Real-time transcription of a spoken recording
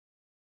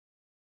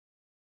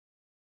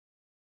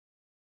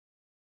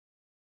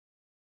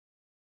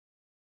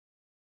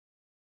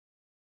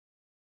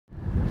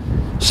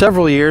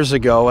Several years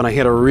ago, when I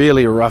hit a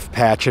really rough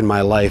patch in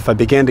my life, I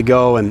began to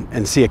go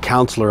and see a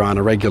counselor on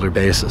a regular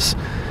basis.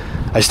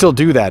 I still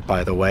do that,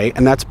 by the way,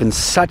 and that's been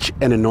such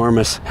an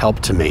enormous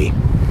help to me.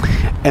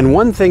 And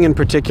one thing in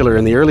particular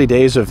in the early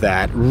days of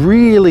that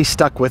really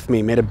stuck with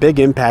me, made a big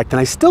impact,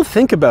 and I still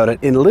think about it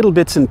in little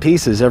bits and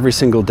pieces every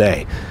single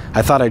day.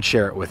 I thought I'd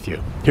share it with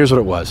you. Here's what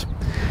it was.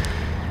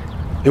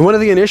 In one of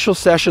the initial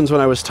sessions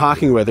when I was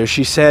talking with her,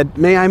 she said,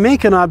 "May I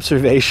make an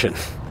observation?"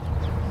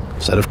 I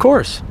said, "Of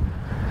course."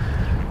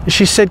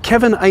 She said,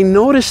 "Kevin, I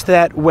noticed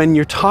that when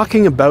you're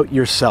talking about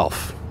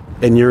yourself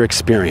and your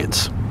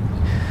experience,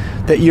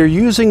 that you're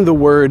using the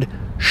word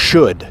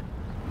should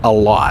a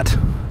lot.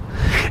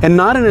 And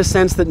not in a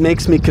sense that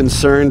makes me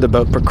concerned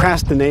about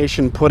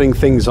procrastination, putting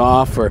things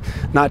off, or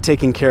not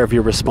taking care of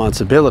your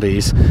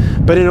responsibilities,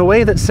 but in a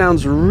way that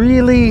sounds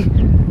really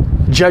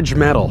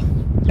judgmental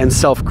and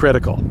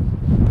self-critical."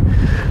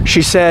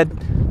 She said,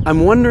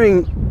 "I'm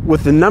wondering,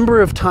 with the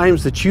number of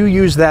times that you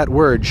use that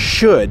word,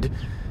 should,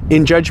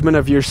 in judgment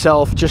of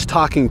yourself just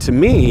talking to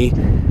me,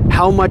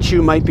 how much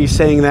you might be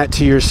saying that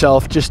to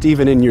yourself just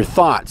even in your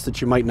thoughts that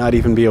you might not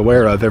even be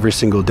aware of every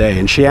single day."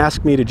 And she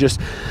asked me to just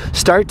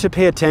start to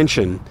pay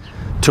attention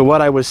to what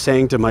I was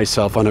saying to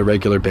myself on a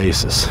regular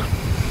basis.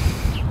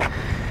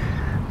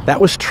 That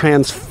was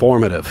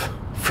transformative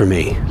for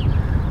me.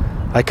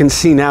 I can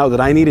see now that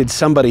I needed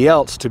somebody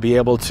else to be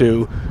able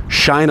to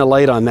shine a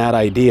light on that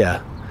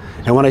idea.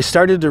 And when I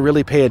started to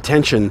really pay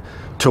attention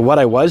to what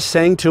I was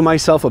saying to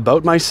myself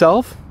about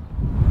myself,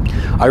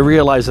 I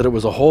realized that it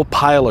was a whole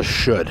pile of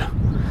should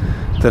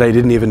that I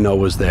didn't even know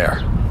was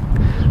there.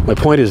 My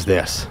point is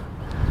this: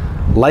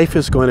 life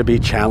is going to be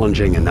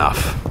challenging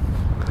enough.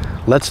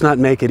 Let's not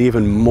make it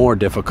even more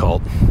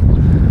difficult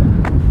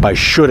by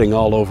shoulding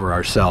all over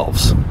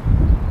ourselves.